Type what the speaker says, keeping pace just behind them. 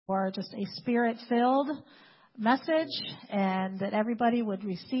for just a spirit-filled message, and that everybody would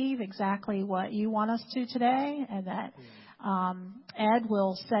receive exactly what you want us to today, and that Ed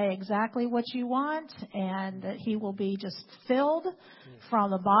will say exactly what you want, and that he will be just filled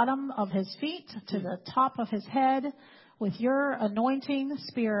from the bottom of his feet to the top of his head with your anointing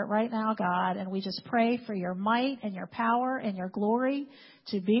spirit right now, God. And we just pray for your might and your power and your glory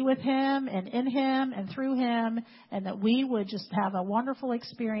to be with him and in him and through him, and that we would just have a wonderful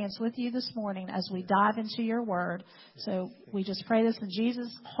experience with you this morning as we dive into your word. So we just pray this in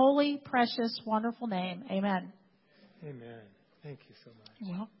Jesus' holy, precious, wonderful name. Amen. Amen. Thank you so much.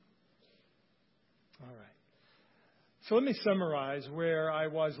 Well, all right. So let me summarize where I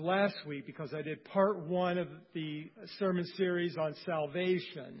was last week, because I did part one of the sermon series on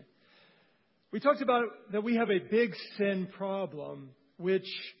salvation. We talked about that we have a big sin problem, which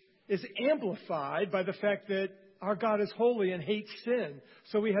is amplified by the fact that our God is holy and hates sin.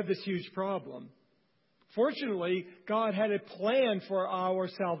 So we have this huge problem. Fortunately, God had a plan for our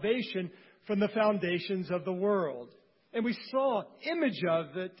salvation from the foundations of the world. And we saw image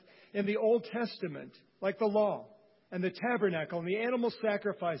of it in the Old Testament, like the law and the tabernacle and the animal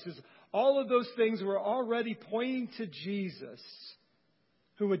sacrifices. All of those things were already pointing to Jesus,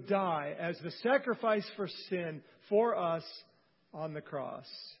 who would die as the sacrifice for sin for us on the cross,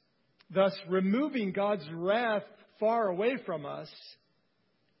 thus removing God's wrath far away from us,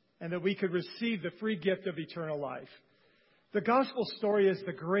 and that we could receive the free gift of eternal life. The gospel story is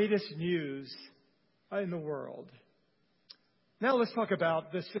the greatest news in the world. Now let's talk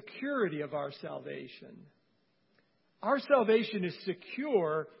about the security of our salvation. Our salvation is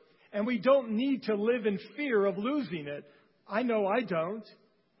secure, and we don't need to live in fear of losing it. I know I don't,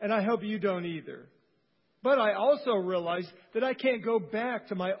 and I hope you don't either. But I also realize that I can't go back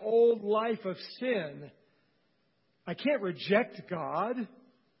to my old life of sin. I can't reject God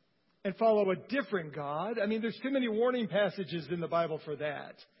and follow a different God. I mean, there's too many warning passages in the Bible for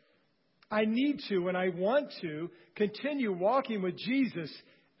that. I need to, and I want to, continue walking with Jesus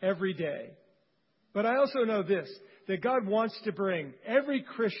every day. But I also know this, that God wants to bring every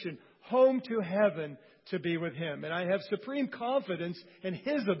Christian home to heaven to be with him. And I have supreme confidence in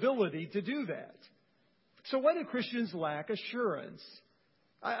his ability to do that. So why do Christians lack assurance?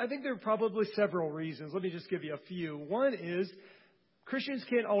 I think there are probably several reasons. Let me just give you a few. One is Christians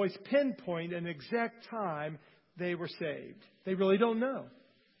can't always pinpoint an exact time they were saved. They really don't know.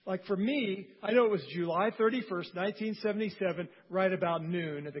 Like for me, I know it was July 31st, 1977, right about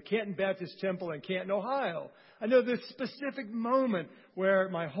noon at the Canton Baptist Temple in Canton, Ohio. I know this specific moment where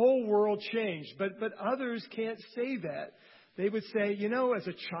my whole world changed, but others can't say that. They would say, you know, as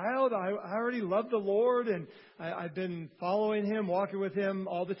a child, I already loved the Lord, and I've been following him, walking with him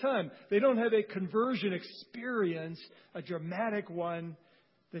all the time. They don't have a conversion experience, a dramatic one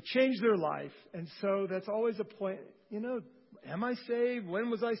that changed their life. And so that's always a point, you know, am I saved?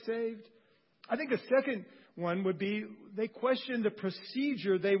 When was I saved? I think a second one would be they question the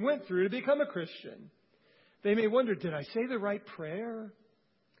procedure they went through to become a Christian. They may wonder, did I say the right prayer?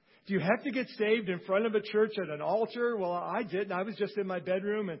 Do you have to get saved in front of a church at an altar? Well, I didn't. I was just in my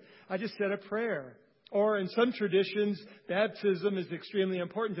bedroom and I just said a prayer. Or in some traditions, baptism is extremely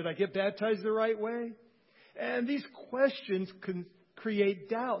important. Did I get baptized the right way? And these questions can create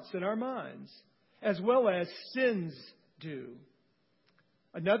doubts in our minds, as well as sins do.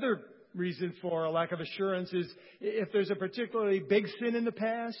 Another reason for a lack of assurance is if there's a particularly big sin in the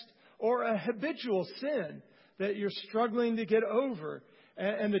past or a habitual sin that you're struggling to get over.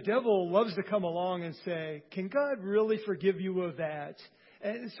 And the devil loves to come along and say, can God really forgive you of that?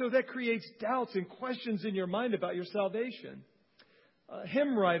 And so that creates doubts and questions in your mind about your salvation.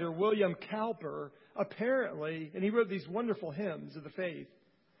 Hymn writer William Cowper apparently, and he wrote these wonderful hymns of the faith,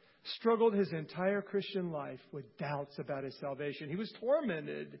 struggled his entire Christian life with doubts about his salvation. He was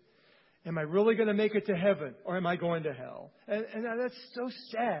tormented. Am I really going to make it to heaven, or am I going to hell? And that's so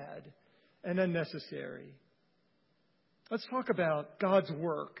sad and unnecessary. Let's talk about God's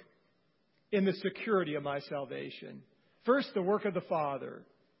work in the security of my salvation. First, the work of the Father.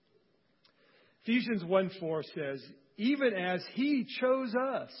 Ephesians 1:4 says, even as he chose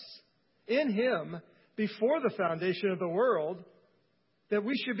us in him before the foundation of the world, that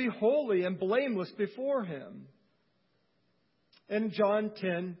we should be holy and blameless before him. And John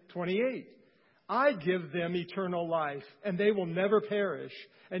 10:28, I give them eternal life, and they will never perish,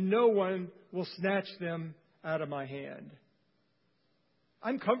 and no one will snatch them out of my hand.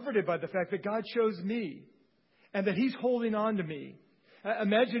 I'm comforted by the fact that God chose me and that he's holding on to me.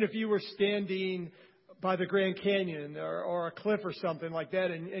 Imagine if you were standing by the Grand Canyon or a cliff or something like that,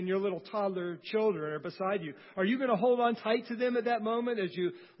 and your little toddler children are beside you. Are you going to hold on tight to them at that moment as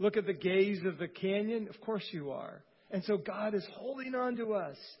you look at the gaze of the canyon? Of course you are. And so God is holding on to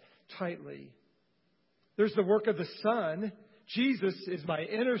us tightly. There's the work of the Son. Jesus is my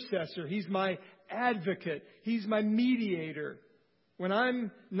intercessor. He's my advocate. He's my mediator. When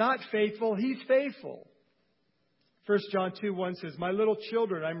I'm not faithful, He's faithful. 1 John 2:1 says, "My little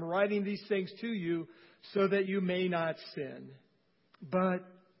children, I'm writing these things to you so that you may not sin. But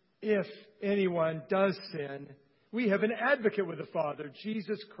if anyone does sin, we have an advocate with the Father,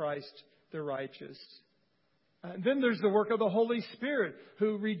 Jesus Christ the righteous." And then there's the work of the Holy Spirit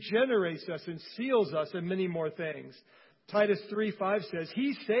who regenerates us and seals us and many more things. Titus 3:5 says,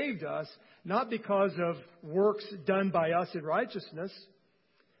 "He saved us not because of works done by us in righteousness,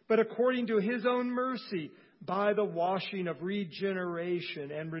 but according to His own mercy, by the washing of regeneration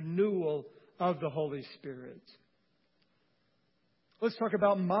and renewal of the Holy Spirit." Let's talk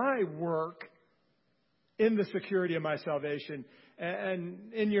about my work in the security of my salvation.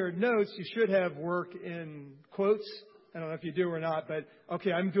 And in your notes, you should have work in quotes. I don't know if you do or not, but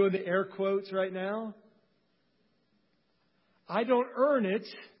okay, I'm doing the air quotes right now. I don't earn it.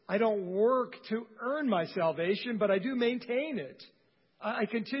 I don't work to earn my salvation, but I do maintain it. I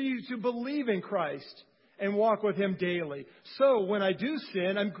continue to believe in Christ and walk with Him daily. So when I do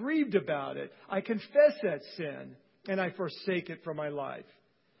sin, I'm grieved about it. I confess that sin, and I forsake it from my life.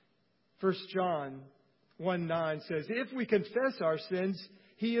 1 John 1:9 says, "If we confess our sins,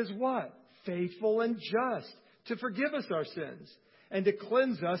 He is" what? "Faithful and just to forgive us our sins and to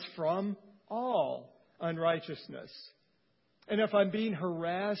cleanse us from all unrighteousness." And if I'm being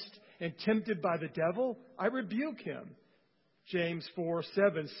harassed and tempted by the devil, I rebuke him. James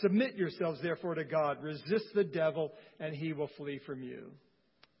 4:7, "Submit yourselves therefore to God. Resist the devil, and he will flee from you."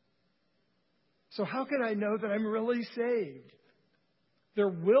 So how can I know that I'm really saved? There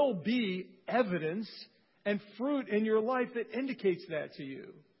will be evidence and fruit in your life that indicates that to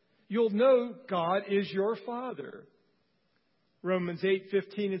you. You'll know God is your Father. Romans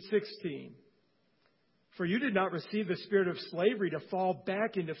 8:15 and 16. "For you did not receive the spirit of slavery to fall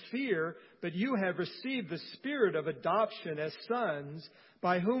back into fear, but you have received the spirit of adoption as sons,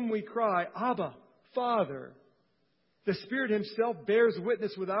 by whom we cry, 'Abba, Father.' The Spirit Himself bears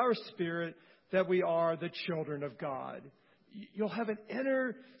witness with our spirit that we are the children of God." You'll have an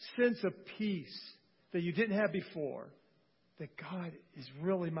inner sense of peace that you didn't have before, that God is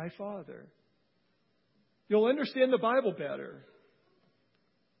really my Father. You'll understand the Bible better.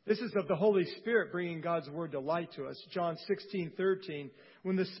 This is of the Holy Spirit bringing God's Word to light to us. John 16:13,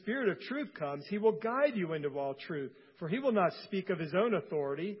 "When the Spirit of truth comes, He will guide you into all truth. For He will not speak of His own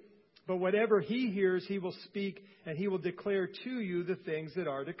authority, but whatever He hears, He will speak, and He will declare to you the things that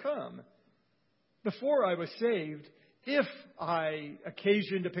are to come." Before I was saved, if I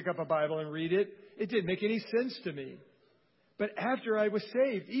occasioned to pick up a Bible and read it, it didn't make any sense to me. But after I was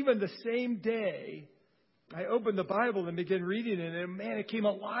saved, even the same day, I opened the Bible and began reading it, and man, it came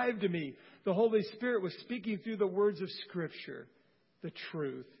alive to me. The Holy Spirit was speaking through the words of Scripture, the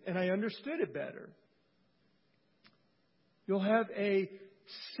truth, and I understood it better. You'll have a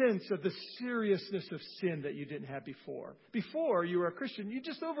sense of the seriousness of sin that you didn't have before. Before you were a Christian, you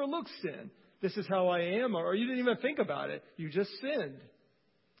just overlooked sin. This is how I am, or you didn't even think about it. You just sinned.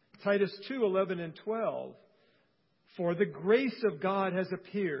 Titus 2:11 and 12. "For the grace of God has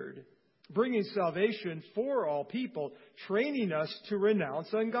appeared, bringing salvation for all people, training us to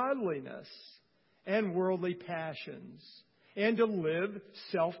renounce ungodliness and worldly passions, and to live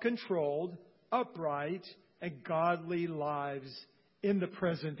self-controlled, upright, and godly lives in the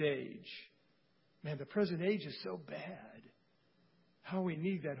present age." Man, the present age is so bad. How we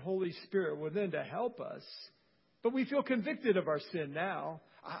need that Holy Spirit within to help us. But we feel convicted of our sin now.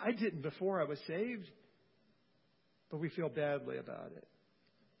 I didn't before I was saved. But we feel badly about it.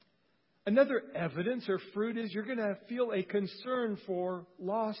 Another evidence or fruit is you're going to feel a concern for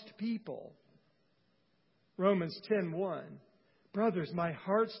lost people. Romans 10:1. "Brothers, my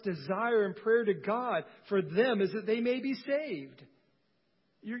heart's desire and prayer to God for them is that they may be saved."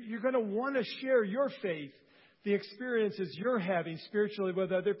 You're going to want to share your faith, the experiences you're having spiritually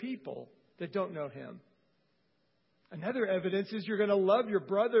with other people that don't know Him. Another evidence is you're going to love your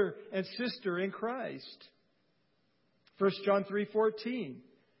brother and sister in Christ. 1 John 3:14.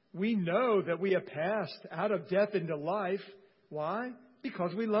 "We know that we have passed out of death into life." Why?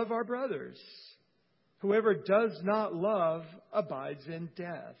 Because we love our brothers. "Whoever does not love abides in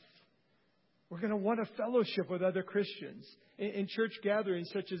death." We're going to want a fellowship with other Christians in church gatherings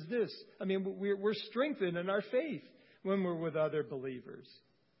such as this. I mean, we're strengthened in our faith when we're with other believers.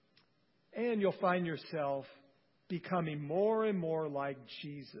 And you'll find yourself becoming more and more like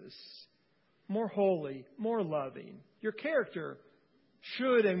Jesus. More holy, more loving. Your character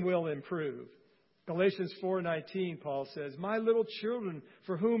should and will improve. Galatians 4:19, Paul says, "My little children,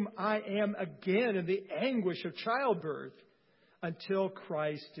 for whom I am again in the anguish of childbirth, until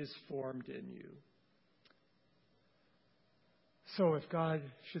Christ is formed in you." So if God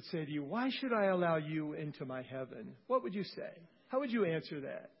should say to you, "Why should I allow you into my heaven?" What would you say? How would you answer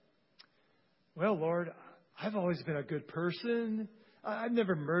that? Well, Lord, I've always been a good person. I've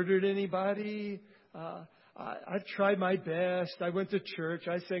never murdered anybody. I've tried my best. I went to church.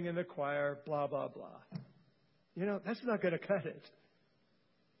 I sang in the choir, blah, blah, blah. That's not going to cut it.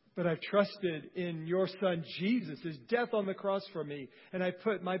 But I've trusted in your Son, Jesus, his death on the cross for me. And I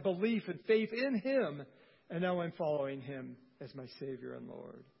put my belief and faith in him. And now I'm following him as my Savior and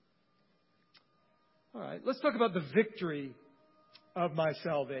Lord. All right, let's talk about the victory of my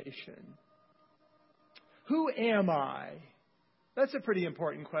salvation. Who am I? That's a pretty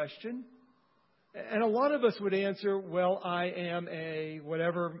important question. And a lot of us would answer, well, I am a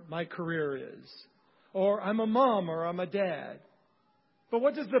whatever my career is. Or I'm a mom or I'm a dad. But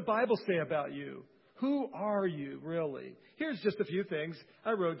what does the Bible say about you? Who are you, really? Here's just a few things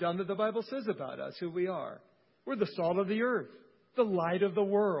I wrote down that the Bible says about us, who we are. We're the salt of the earth, the light of the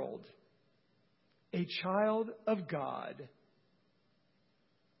world, a child of God.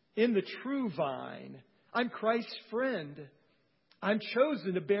 In the true vine, I'm Christ's friend. I'm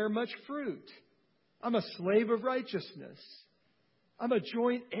chosen to bear much fruit. I'm a slave of righteousness. I'm a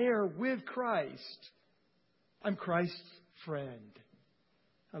joint heir with Christ. I'm Christ's friend.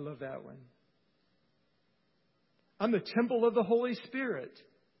 I love that one. I'm the temple of the Holy Spirit.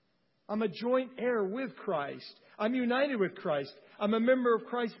 I'm a joint heir with Christ. I'm united with Christ. I'm a member of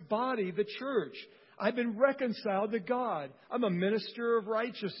Christ's body, the church. I've been reconciled to God. I'm a minister of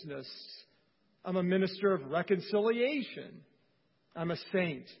righteousness. I'm a minister of reconciliation. I'm a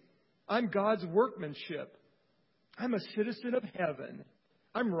saint. I'm God's workmanship. I'm a citizen of heaven.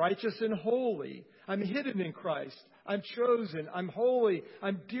 I'm righteous and holy. I'm hidden in Christ. I'm chosen. I'm holy.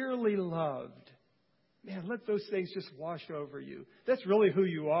 I'm dearly loved. Man, let those things just wash over you. That's really who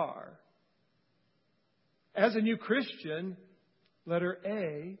you are. As a new Christian, letter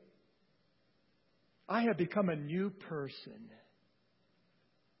A, I have become a new person.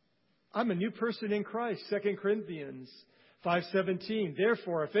 I'm a new person in Christ. 2 Corinthians 5:17.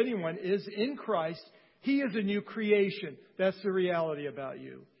 Therefore, if anyone is in Christ, he is a new creation. That's the reality about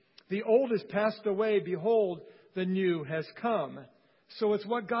you. The old has passed away. Behold, the new has come. So it's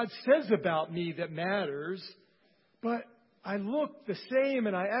what God says about me that matters. But I look the same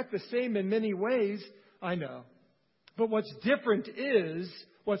and I act the same in many ways. I know. But what's different is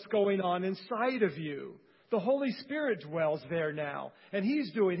what's going on inside of you. The Holy Spirit dwells there now. And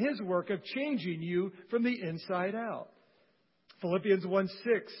He's doing His work of changing you from the inside out. Philippians 1:6.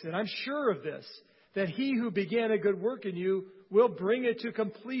 And I'm sure of this, that He who began a good work in you will bring it to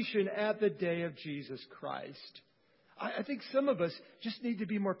completion at the day of Jesus Christ. I think some of us just need to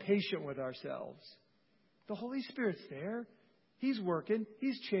be more patient with ourselves. The Holy Spirit's there. He's working.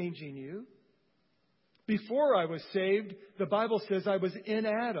 He's changing you. Before I was saved, the Bible says I was in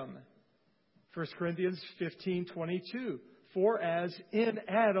Adam. 1 Corinthians 15:22. For as in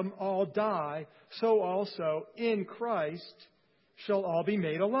Adam all die, so also in Christ shall all be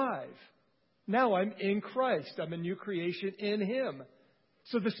made alive. Now I'm in Christ. I'm a new creation in Him.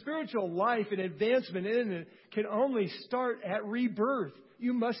 So the spiritual life and advancement in it can only start at rebirth.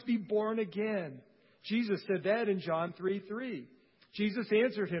 You must be born again. Jesus said that in John 3:3. Jesus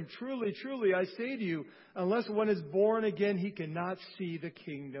answered him, Truly, truly, I say to you, unless one is born again, he cannot see the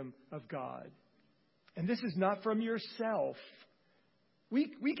kingdom of God. And this is not from yourself.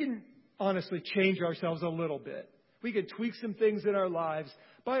 We can honestly change ourselves a little bit. We can tweak some things in our lives.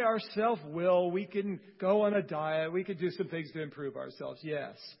 By our self-will, we can go on a diet. We can do some things to improve ourselves,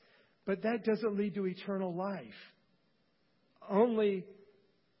 yes. But that doesn't lead to eternal life. Only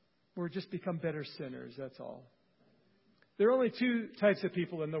we're just become better sinners, that's all. There are only two types of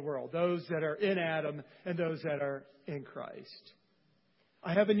people in the world, those that are in Adam and those that are in Christ.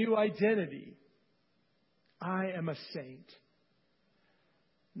 I have a new identity. I am a saint.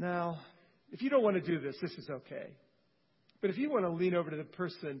 Now, if you don't want to do this, this is okay. But if you want to lean over to the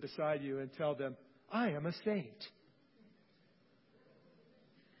person beside you and tell them, I am a saint.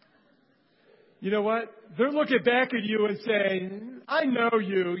 You know what? They're looking back at you and saying, I know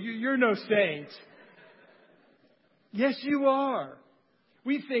you. You're no saint. Yes, you are.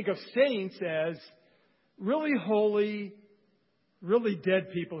 We think of saints as really holy, really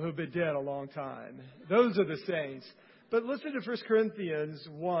dead people who've been dead a long time. Those are the saints. But listen to 1 Corinthians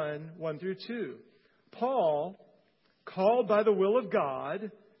 1 through 2. Paul, called by the will of God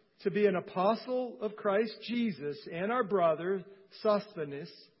to be an apostle of Christ Jesus, and our brother Sosthenes,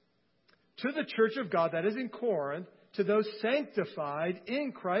 to the church of God that is in Corinth, to those sanctified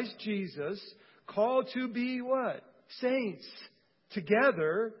in Christ Jesus, called to be what? Saints,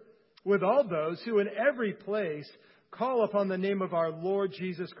 together with all those who in every place call upon the name of our Lord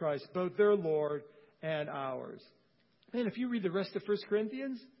Jesus Christ, both their Lord and ours. Man, if you read the rest of 1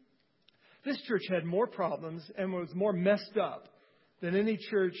 Corinthians, this church had more problems and was more messed up than any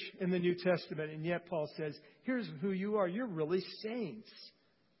church in the New Testament. And yet Paul says, here's who you are. You're really saints.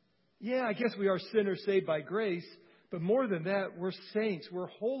 Yeah, I guess we are sinners saved by grace. But more than that, we're saints. We're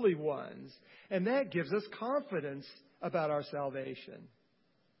holy ones. And that gives us confidence about our salvation.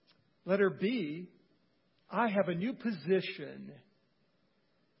 Letter B, I have a new position.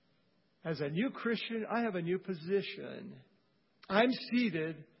 As a new Christian, I have a new position. I'm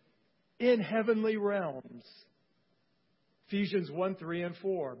seated in heavenly realms. Ephesians 1, 3, and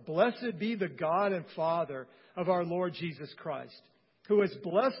 4. Blessed be the God and Father of our Lord Jesus Christ, who has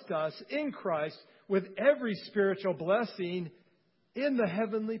blessed us in Christ with every spiritual blessing in the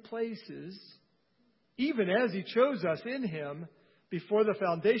heavenly places, even as He chose us in Him before the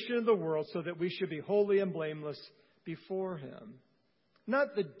foundation of the world, so that we should be holy and blameless before Him.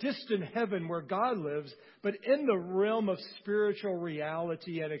 Not the distant heaven where God lives, but in the realm of spiritual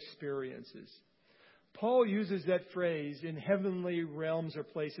reality and experiences. Paul uses that phrase, in heavenly realms or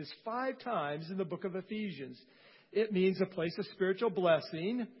places, 5 times in the book of Ephesians. It means a place of spiritual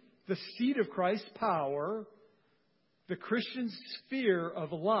blessing, the seat of Christ's power, the Christian sphere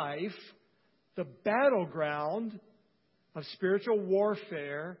of life, the battleground of spiritual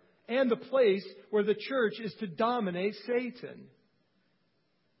warfare, and the place where the church is to dominate Satan.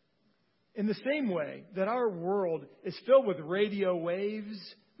 In the same way that our world is filled with radio waves,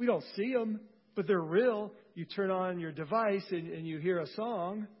 we don't see them, but they're real. You turn on your device and you hear a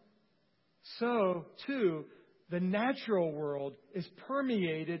song. So, too, the natural world is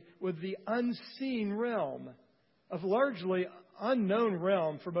permeated with the unseen realm, of largely unknown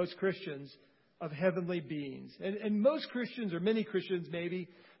realm for most Christians, of heavenly beings. And most Christians, or many Christians maybe,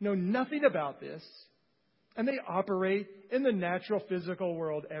 know nothing about this, and they operate in the natural physical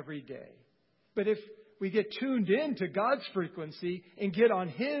world every day. But if we get tuned in to God's frequency and get on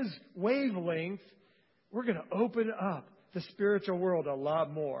His wavelength, we're going to open up the spiritual world a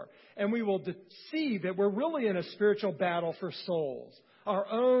lot more. And we will see that we're really in a spiritual battle for souls, our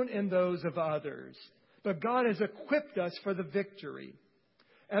own and those of others. But God has equipped us for the victory.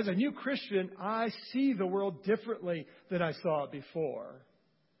 As a new Christian, I see the world differently than I saw it before.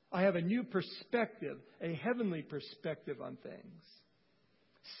 I have a new perspective, a heavenly perspective on things.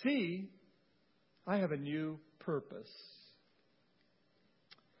 C, I have a new purpose.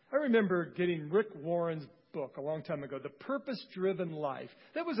 I remember getting Rick Warren's book a long time ago, The Purpose-Driven Life.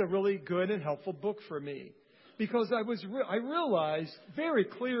 That was a really good and helpful book for me because I realized very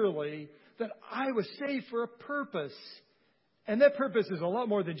clearly that I was saved for a purpose. And that purpose is a lot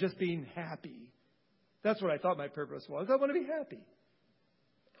more than just being happy. That's what I thought my purpose was. I want to be happy.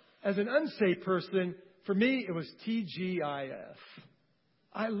 As an unsaved person, for me, it was TGIF.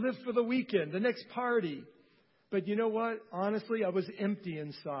 I lived for the weekend, the next party. But you know what? Honestly, I was empty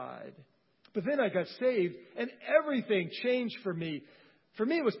inside. But then I got saved, and everything changed for me. For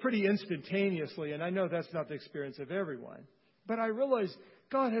me, it was pretty instantaneously, and I know that's not the experience of everyone. But I realized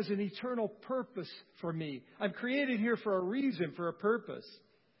God has an eternal purpose for me. I'm created here for a reason, for a purpose.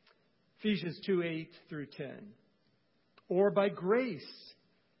 Ephesians 2, 8 through 10. Or by grace,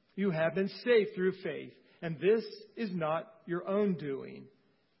 you have been saved through faith. And this is not your own doing.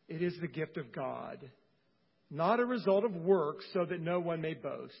 It is the gift of God, not a result of works, so that no one may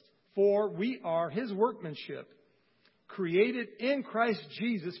boast. For we are His workmanship, created in Christ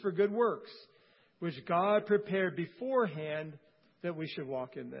Jesus for good works, which God prepared beforehand that we should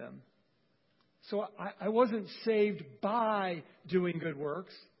walk in them. So I wasn't saved by doing good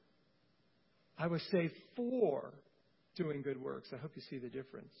works. I was saved for doing good works. I hope you see the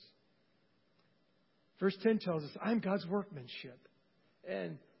difference. Verse 10 tells us, I'm God's workmanship.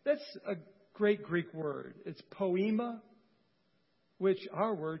 And that's a great Greek word. It's poema, which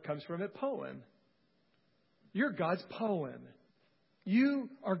our word comes from a poem. You're God's poem. You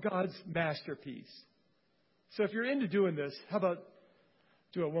are God's masterpiece. So if you're into doing this, how about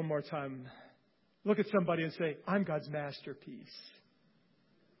do it one more time? Look at somebody and say, I'm God's masterpiece.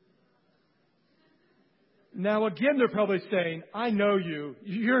 Now again, they're probably saying, I know you.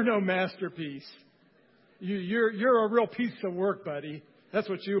 You're no masterpiece. You're a real piece of work, buddy. That's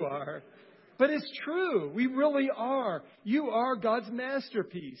what you are. But it's true. We really are. You are God's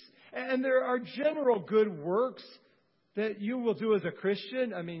masterpiece. And there are general good works that you will do as a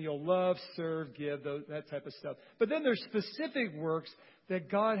Christian. I mean, you'll love, serve, give, that type of stuff. But then there's specific works that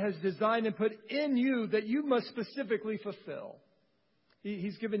God has designed and put in you that you must specifically fulfill.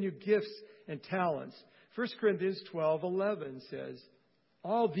 He's given you gifts and talents. 1 Corinthians 12:11 says,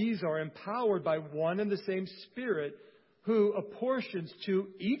 all these are empowered by one and the same Spirit, who apportions to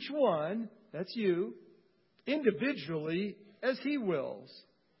each one, that's you, individually as He wills.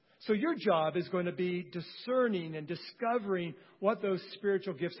 So your job is going to be discerning and discovering what those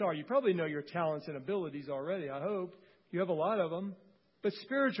spiritual gifts are. You probably know your talents and abilities already, I hope. You have a lot of them. But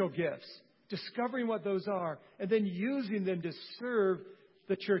spiritual gifts, discovering what those are, and then using them to serve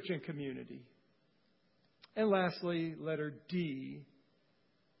the church and community. And lastly, letter D.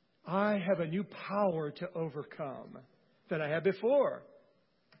 I have a new power to overcome than I had before.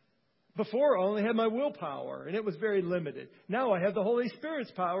 Before, I only had my willpower, and it was very limited. Now I have the Holy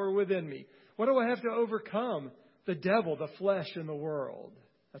Spirit's power within me. What do I have to overcome? The devil, the flesh, and the world.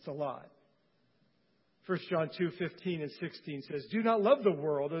 That's a lot. 1 John 2:15 and 16 says, do not love the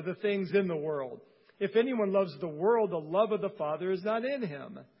world or the things in the world. If anyone loves the world, the love of the Father is not in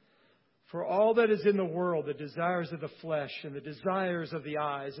him. For all that is in the world, the desires of the flesh and the desires of the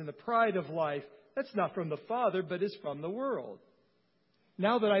eyes and the pride of life, that's not from the Father, but is from the world.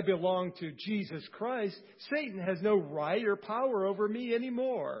 Now that I belong to Jesus Christ, Satan has no right or power over me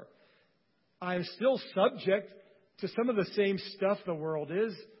anymore. I am still subject to some of the same stuff the world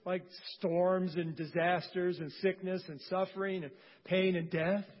is, like storms and disasters and sickness and suffering and pain and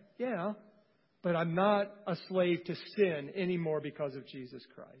death. Yeah, but I'm not a slave to sin anymore because of Jesus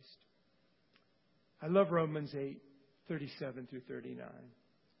Christ. I love Romans 8:37 through 39.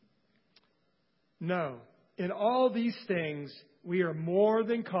 No, in all these things we are more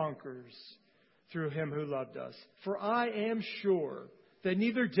than conquerors through Him who loved us. For I am sure that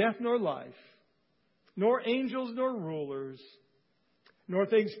neither death nor life, nor angels nor rulers, nor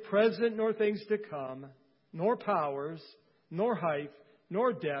things present nor things to come, nor powers, nor height,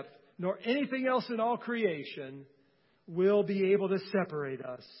 nor depth, nor anything else in all creation will be able to separate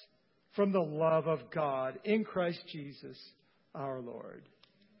us from the love of God in Christ Jesus our Lord.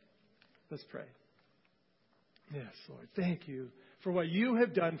 Let's pray. Yes, Lord, thank you for what you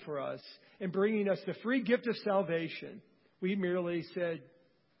have done for us in bringing us the free gift of salvation. We merely said,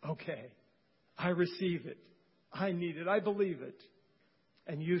 okay, I receive it. I need it. I believe it.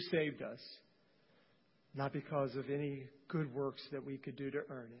 And you saved us, not because of any good works that we could do to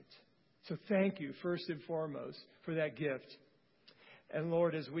earn it. So thank you, first and foremost, for that gift. And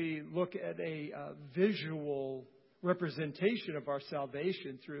Lord, as we look at a visual representation of our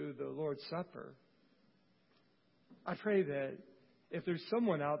salvation through the Lord's Supper, I pray that if there's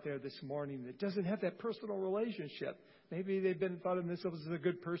someone out there this morning that doesn't have that personal relationship, maybe they've been thought of themselves as a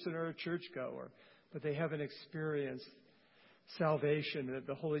good person or a churchgoer, but they haven't experienced salvation, that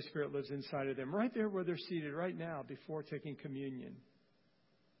the Holy Spirit lives inside of them, right there where they're seated right now before taking communion.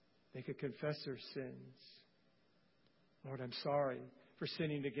 They could confess their sins. Lord, I'm sorry for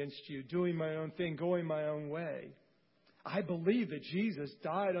sinning against you, doing my own thing, going my own way. I believe that Jesus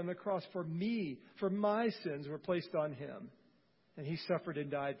died on the cross for me, for my sins were placed on Him. And He suffered and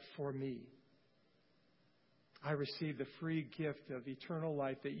died for me. I receive the free gift of eternal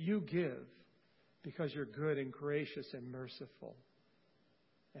life that you give because you're good and gracious and merciful.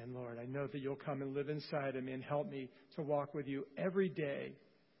 And Lord, I know that you'll come and live inside of me and help me to walk with you every day,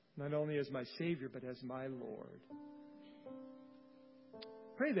 not only as my Savior, but as my Lord.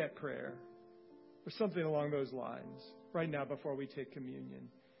 Pray that prayer or something along those lines right now before we take communion,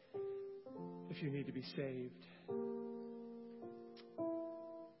 if you need to be saved.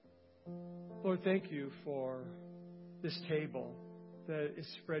 Lord, thank you for this table that is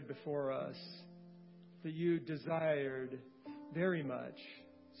spread before us, that you desired very much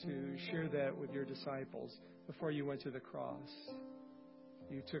to share that with your disciples before you went to the cross.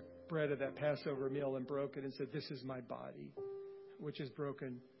 You took bread of that Passover meal and broke it and said, this is my body, which is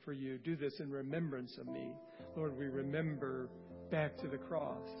broken for you. Do this in remembrance of me. Lord, we remember back to the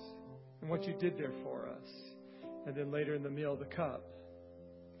cross and what you did there for us. And then later in the meal, the cup.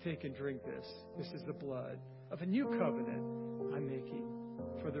 Take and drink this. This is the blood of a new covenant I'm making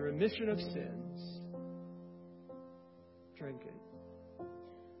for the remission of sins. Drink it.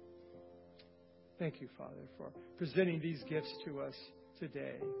 Thank you, Father, for presenting these gifts to us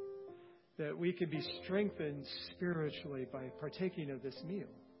today, that we can be strengthened spiritually by partaking of this meal,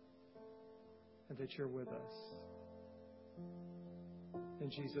 and that you're with us. In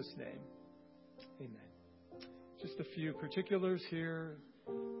Jesus' name, amen. Just a few particulars here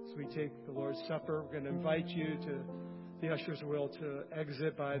as we we take the Lord's Supper, we're going to invite you to, the ushers will, to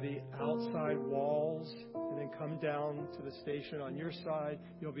exit by the outside walls and then come down to the station on your side.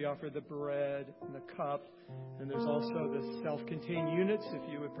 You'll be offered the bread and the cup. And there's also the self-contained units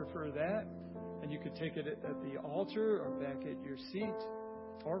if you would prefer that. And you could take it at the altar or back at your seat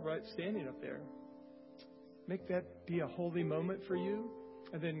or right standing up there. Make that be a holy moment for you.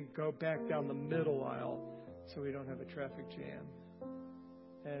 And then go back down the middle aisle so we don't have a traffic jam.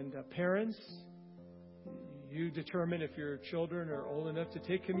 And parents, you determine if your children are old enough to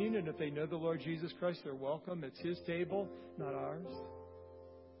take communion. If they know the Lord Jesus Christ, they're welcome. It's His table, not ours.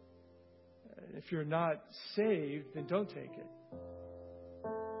 If you're not saved, then don't take it.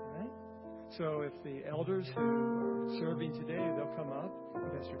 All right? So if the elders who are serving today, they'll come up,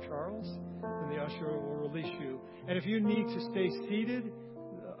 Pastor Charles, and the usher will release you. And if you need to stay seated,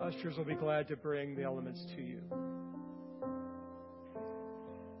 the ushers will be glad to bring the elements to you.